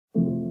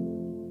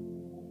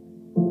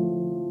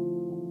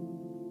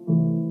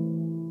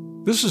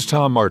This is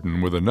Tom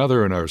Martin with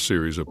another in our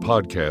series of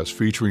podcasts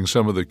featuring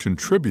some of the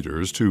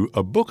contributors to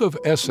a book of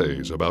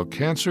essays about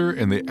cancer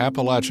in the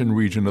Appalachian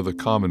region of the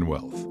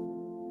Commonwealth.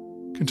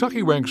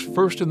 Kentucky ranks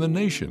first in the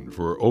nation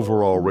for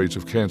overall rates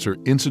of cancer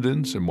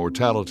incidence and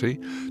mortality,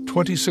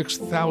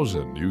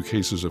 26,000 new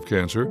cases of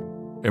cancer,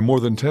 and more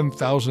than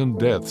 10,000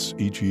 deaths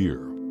each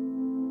year.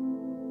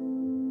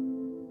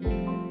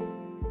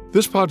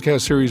 This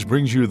podcast series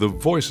brings you the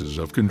voices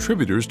of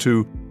contributors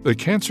to The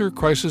Cancer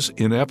Crisis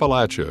in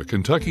Appalachia,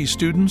 Kentucky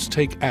Students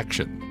Take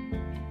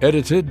Action.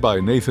 Edited by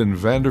Nathan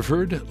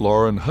Vanderford,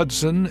 Lauren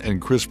Hudson,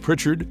 and Chris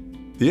Pritchard,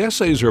 the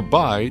essays are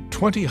by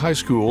 20 high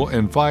school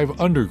and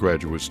 5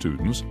 undergraduate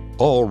students,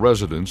 all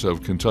residents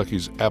of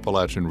Kentucky's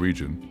Appalachian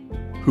region,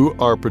 who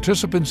are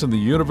participants in the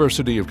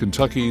University of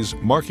Kentucky's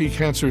Markey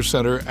Cancer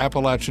Center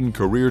Appalachian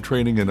Career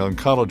Training in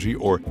Oncology,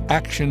 or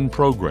ACTION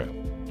program,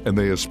 and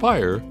they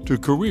aspire to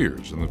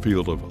careers in the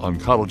field of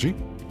oncology,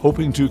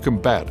 hoping to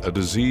combat a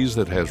disease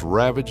that has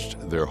ravaged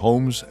their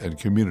homes and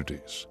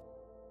communities.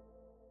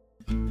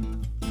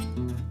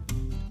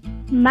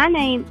 My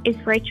name is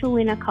Rachel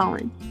Lena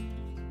Collins.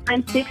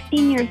 I'm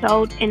 16 years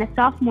old and a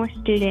sophomore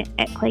student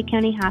at Clay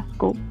County High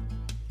School.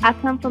 I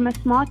come from a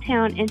small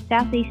town in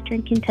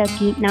southeastern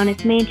Kentucky known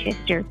as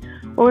Manchester,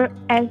 or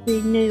as the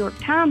New York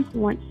Times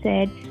once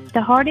said,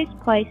 the hardest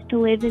place to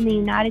live in the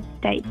United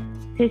States,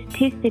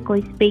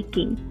 statistically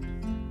speaking.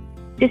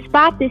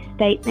 Despite this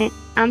statement,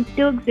 I'm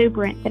still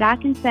exuberant that I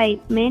can say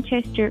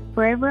Manchester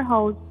forever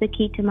holds the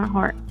key to my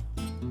heart.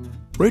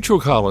 Rachel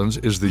Collins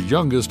is the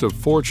youngest of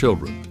 4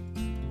 children.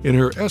 In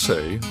her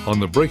essay, On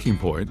the Breaking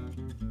Point,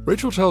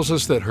 Rachel tells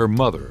us that her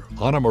mother,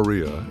 Ana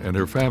Maria, and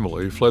her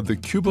family fled the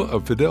Cuba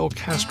of Fidel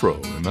Castro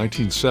in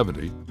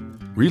 1970,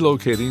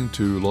 relocating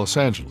to Los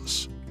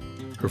Angeles.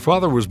 Her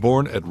father was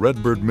born at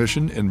Redbird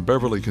Mission in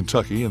Beverly,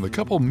 Kentucky, and the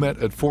couple met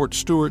at Fort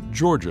Stewart,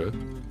 Georgia.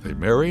 They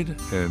married,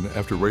 and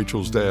after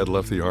Rachel's dad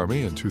left the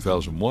Army in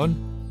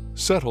 2001,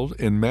 settled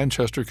in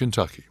Manchester,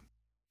 Kentucky.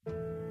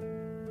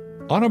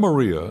 Ana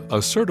Maria,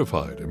 a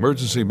certified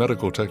emergency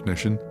medical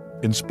technician,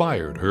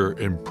 inspired her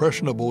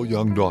impressionable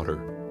young daughter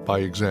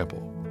by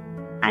example.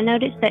 I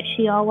noticed that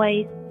she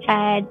always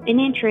had an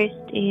interest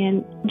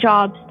in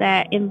jobs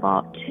that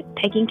involved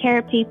taking care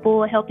of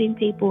people, helping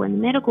people in the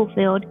medical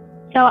field.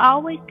 So I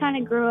always kind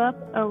of grew up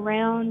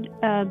around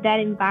that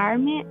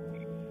environment.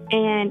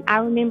 And I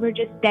remember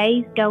just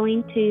days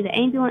going to the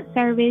ambulance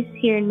service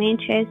here in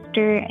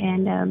Manchester,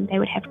 and they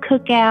would have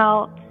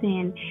cookouts,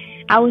 and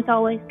I was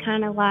always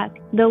kind of like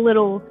the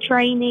little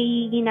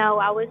trainee,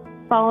 I was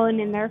following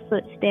in their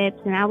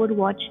footsteps, and I would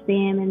watch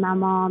them and my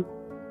mom.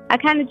 I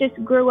kind of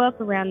just grew up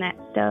around that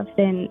stuff,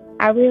 and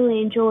I really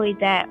enjoyed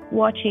that,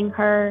 watching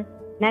her.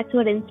 And that's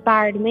what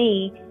inspired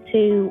me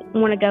to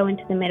want to go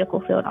into the medical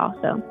field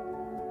also.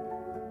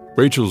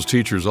 Rachel's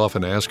teachers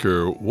often ask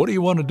her, "What do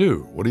you want to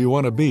do? What do you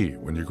want to be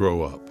when you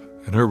grow up?"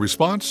 And her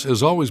response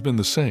has always been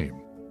the same.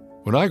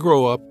 "When I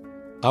grow up,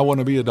 I want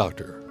to be a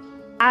doctor."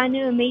 I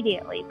knew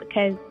immediately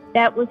because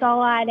that was all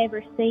I had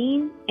ever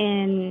seen,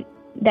 and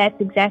that's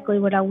exactly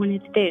what I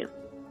wanted to do.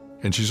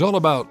 And she's all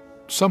about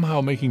somehow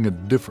making a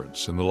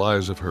difference in the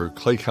lives of her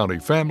Clay County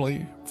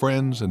family,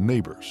 friends, and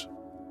neighbors.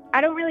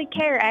 I don't really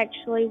care,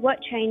 actually, what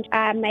change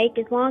I make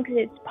as long as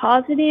it's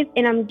positive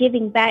and I'm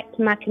giving back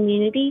to my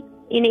community.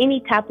 In any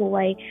type of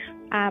way,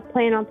 I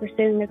plan on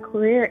pursuing a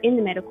career in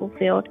the medical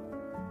field.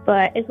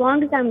 But as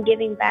long as I'm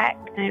giving back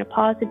in a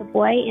positive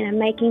way and I'm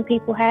making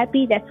people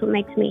happy, that's what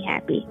makes me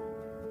happy.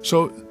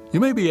 So you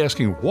may be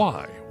asking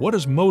why. What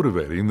is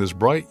motivating this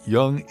bright,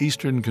 young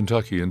Eastern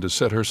Kentuckian to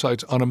set her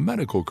sights on a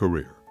medical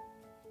career?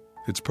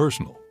 It's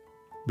personal,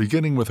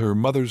 beginning with her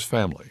mother's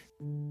family.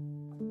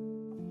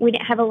 We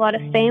didn't have a lot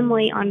of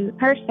family on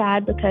her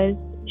side because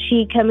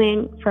she come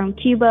in from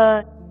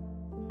Cuba.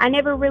 I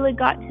never really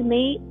got to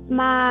meet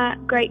my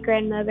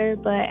great-grandmother,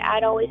 but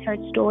I'd always heard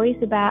stories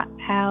about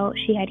how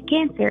she had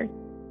cancer.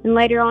 And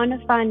later on to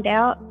find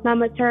out, my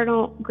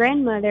maternal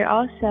grandmother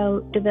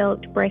also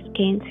developed breast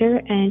cancer,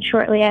 and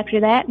shortly after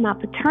that, my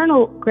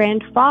paternal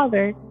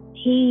grandfather,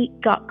 he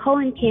got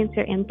colon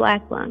cancer and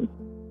black lung.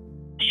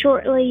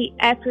 Shortly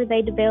after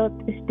they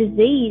developed this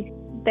disease,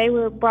 they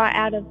were brought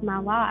out of my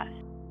life.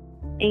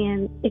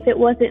 And if it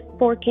wasn't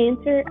for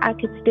cancer, I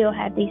could still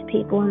have these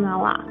people in my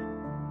life.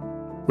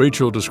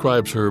 Rachel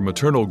describes her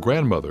maternal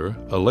grandmother,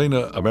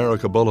 Elena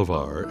America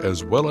Bolivar,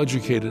 as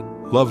well-educated,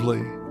 lovely,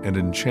 and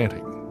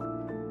enchanting.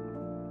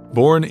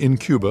 Born in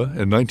Cuba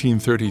in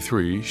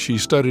 1933, she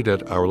studied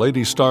at Our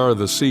Lady Star of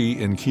the Sea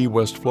in Key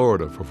West,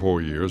 Florida for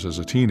 4 years as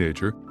a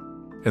teenager,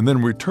 and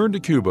then returned to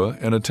Cuba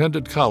and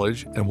attended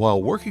college, and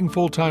while working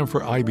full-time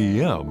for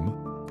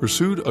IBM,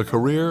 pursued a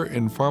career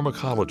in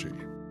pharmacology.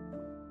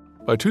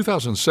 By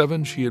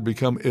 2007, she had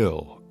become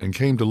ill and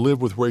came to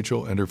live with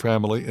Rachel and her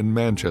family in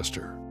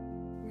Manchester.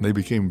 They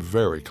became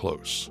very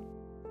close.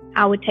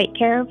 I would take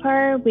care of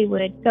her. We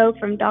would go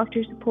from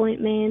doctor's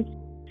appointments,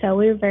 so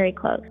we were very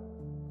close.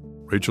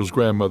 Rachel's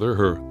grandmother,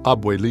 her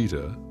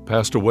abuelita,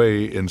 passed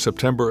away in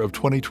September of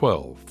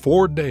 2012,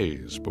 4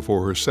 days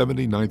before her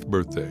 79th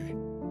birthday.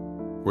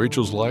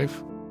 Rachel's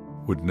life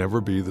would never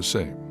be the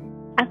same.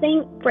 I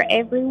think for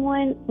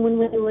everyone, when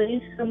we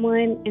lose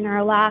someone in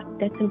our life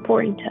that's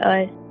important to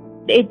us,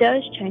 it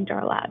does change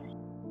our lives.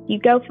 You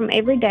go from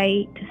every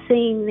day to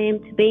seeing them,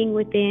 to being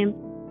with them.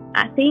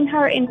 I seen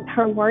her in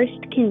her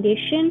worst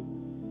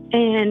condition,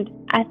 and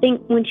I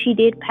think when she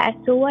did pass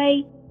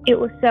away, it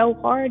was so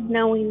hard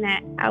knowing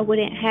that I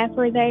wouldn't have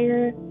her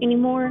there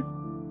anymore.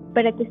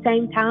 But at the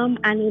same time,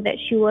 I knew that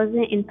she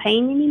wasn't in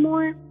pain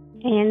anymore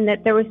and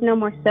that there was no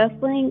more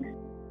suffering.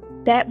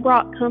 That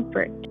brought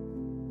comfort.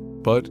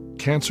 But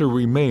cancer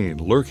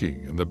remained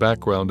lurking in the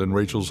background in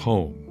Rachel's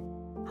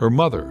home. Her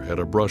mother had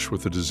a brush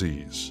with the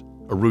disease.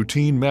 A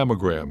routine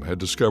mammogram had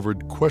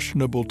discovered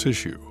questionable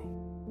tissue.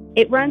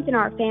 It runs in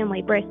our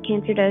family, breast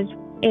cancer does.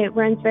 It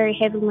runs very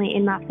heavily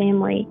in my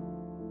family.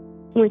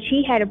 When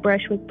she had a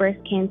brush with breast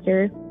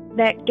cancer,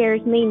 that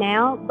scares me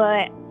now,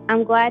 but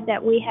I'm glad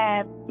that we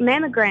have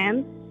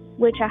mammograms,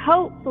 which I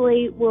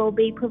hopefully will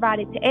be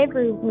provided to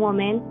every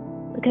woman,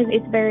 because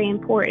it's very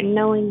important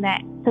knowing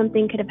that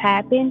something could have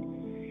happened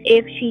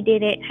if she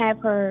didn't have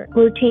her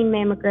routine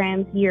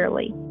mammograms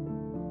yearly.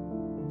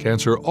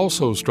 Cancer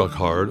also struck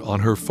hard on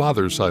her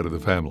father's side of the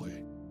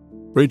family.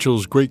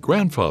 Rachel's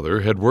great-grandfather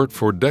had worked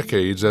for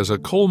decades as a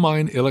coal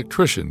mine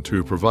electrician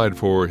to provide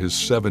for his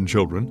 7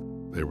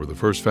 children. They were the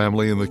first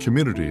family in the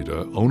community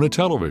to own a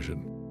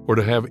television or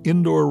to have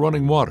indoor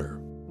running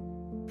water.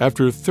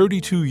 After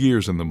 32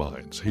 years in the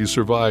mines, he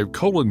survived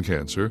colon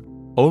cancer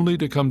only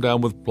to come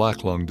down with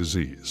black lung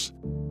disease.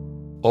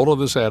 All of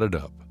this added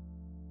up.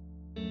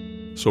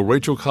 So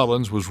Rachel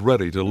Collins was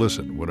ready to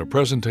listen when a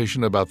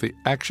presentation about the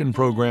ACTION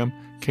program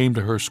came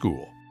to her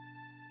school.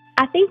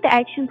 I think the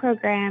ACTION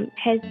program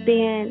has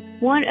been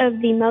one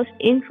of the most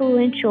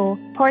influential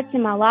parts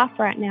in my life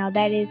right now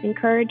that has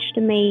encouraged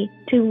me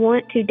to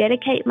want to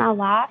dedicate my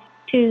life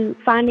to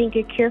finding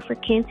a cure for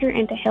cancer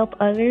and to help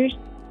others,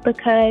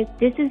 because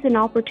this is an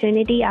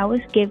opportunity I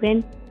was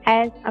given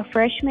as a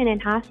freshman in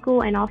high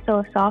school and also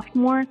a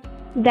sophomore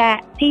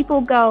that people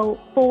go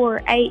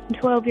 4, 8, and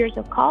 12 years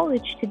of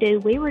college to do.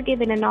 We were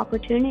given an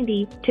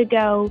opportunity to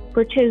go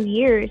for 2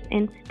 years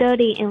and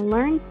study and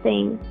learn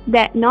things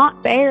that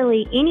not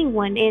barely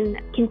anyone in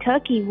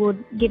Kentucky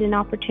would get an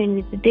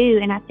opportunity to do.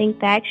 And I think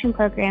the ACTION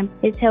program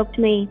has helped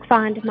me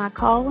find my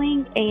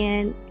calling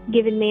and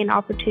given me an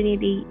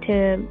opportunity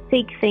to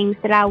seek things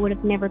that I would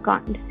have never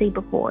gotten to see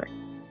before.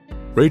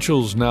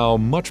 Rachel's now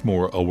much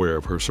more aware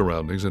of her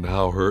surroundings and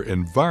how her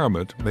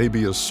environment may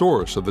be a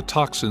source of the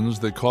toxins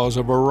that cause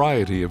a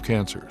variety of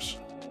cancers.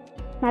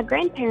 My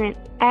grandparents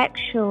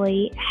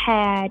actually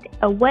had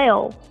a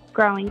well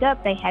growing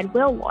up. They had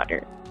well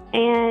water.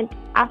 And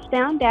I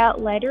found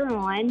out later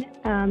on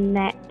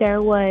that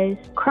there was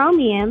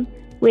chromium,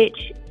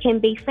 which can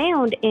be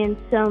found in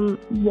some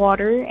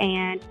water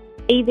and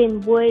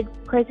even wood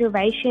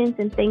preservations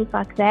and things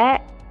like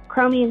that.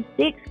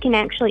 Chromium-6 can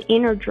actually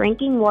enter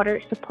drinking water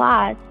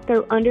supplies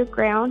through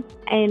underground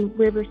and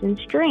rivers and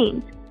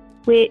streams,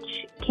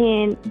 which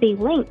can be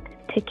linked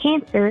to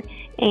cancer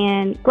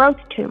and growth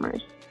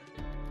tumors.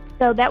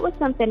 So that was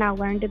something I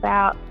learned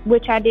about,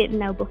 which I didn't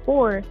know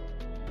before.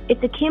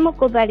 It's a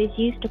chemical that is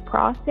used to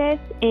process,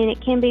 and it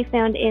can be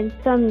found in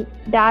some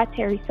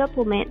dietary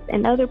supplements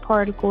and other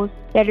particles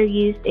that are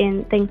used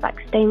in things like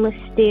stainless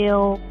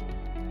steel.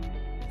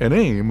 An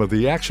aim of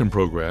the ACTION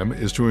program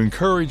is to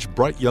encourage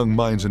bright young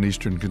minds in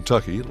eastern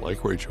Kentucky,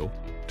 like Rachel,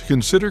 to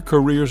consider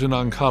careers in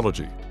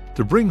oncology,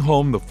 to bring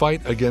home the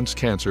fight against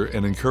cancer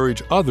and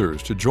encourage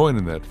others to join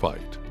in that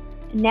fight.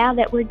 Now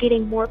that we're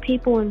getting more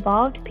people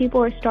involved,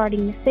 people are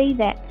starting to see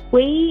that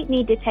we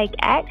need to take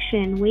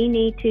action. We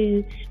need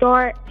to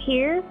start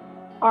here,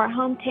 our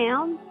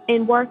hometown,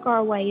 and work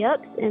our way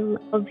up and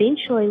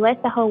eventually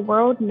let the whole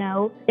world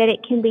know that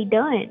it can be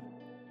done.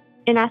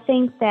 And I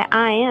think that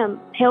I am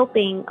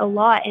helping a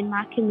lot in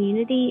my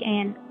community,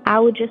 and I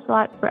would just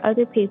like for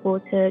other people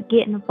to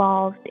get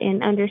involved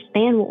and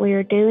understand what we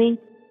are doing.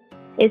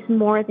 It's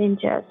more than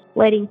just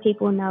letting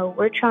people know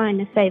we're trying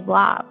to save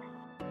lives.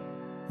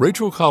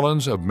 Rachel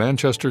Collins of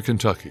Manchester,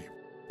 Kentucky,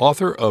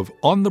 author of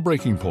On the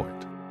Breaking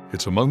Point.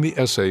 It's among the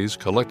essays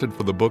collected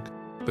for the book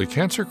The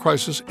Cancer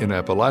Crisis in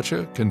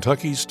Appalachia,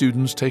 Kentucky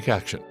Students Take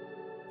Action.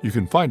 You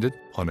can find it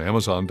on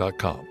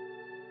Amazon.com.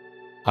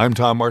 I'm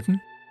Tom Martin.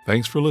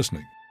 Thanks for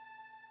listening.